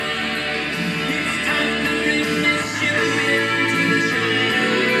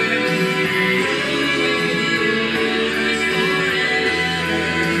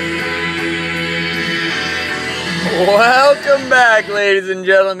back, ladies and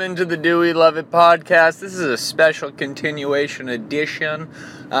gentlemen, to the Do We Love It podcast. This is a special continuation edition.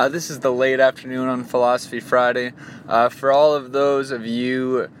 This is the late afternoon on Philosophy Friday. For all of those of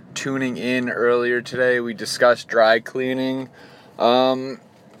you tuning in earlier today, we discussed dry cleaning. And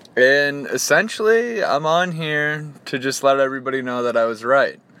essentially, I'm on here to just let everybody know that I was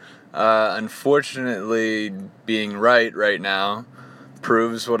right. Unfortunately, being right now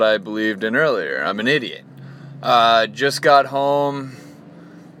proves what I believed in earlier. I'm an idiot. Just got home,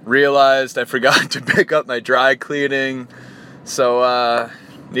 realized I forgot to pick up my dry cleaning, so,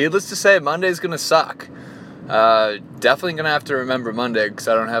 needless to say, Monday's gonna suck. Definitely gonna have to remember Monday, because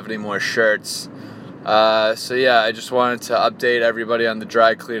I don't have any more shirts. So yeah, I just wanted to update everybody on the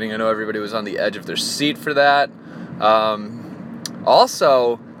dry cleaning. I know everybody was on the edge of their seat for that.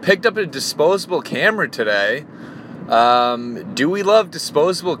 Also, picked up a disposable camera today. Do we love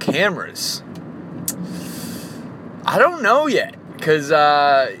disposable cameras? I don't know yet, because,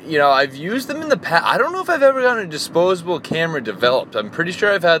 I've used them in the past. I don't know if I've ever gotten a disposable camera developed. I'm pretty sure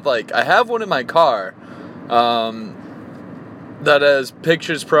I have one in my car, that has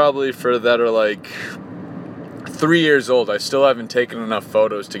pictures probably that are 3 years old. I still haven't taken enough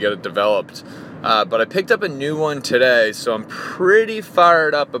photos to get it developed, but I picked up a new one today, so I'm pretty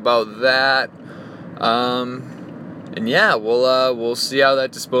fired up about that. And yeah, we'll see how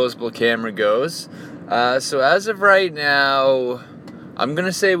that disposable camera goes. So as of right now, I'm going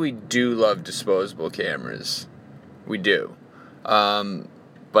to say we do love disposable cameras. We do.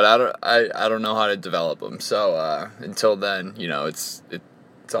 But I don't know how to develop them. So until then, it's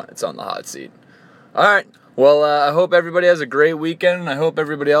on the hot seat. All right. Well, I hope everybody has a great weekend, and I hope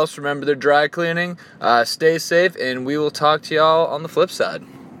everybody else remember their dry cleaning. Stay safe, and we will talk to y'all on the flip side.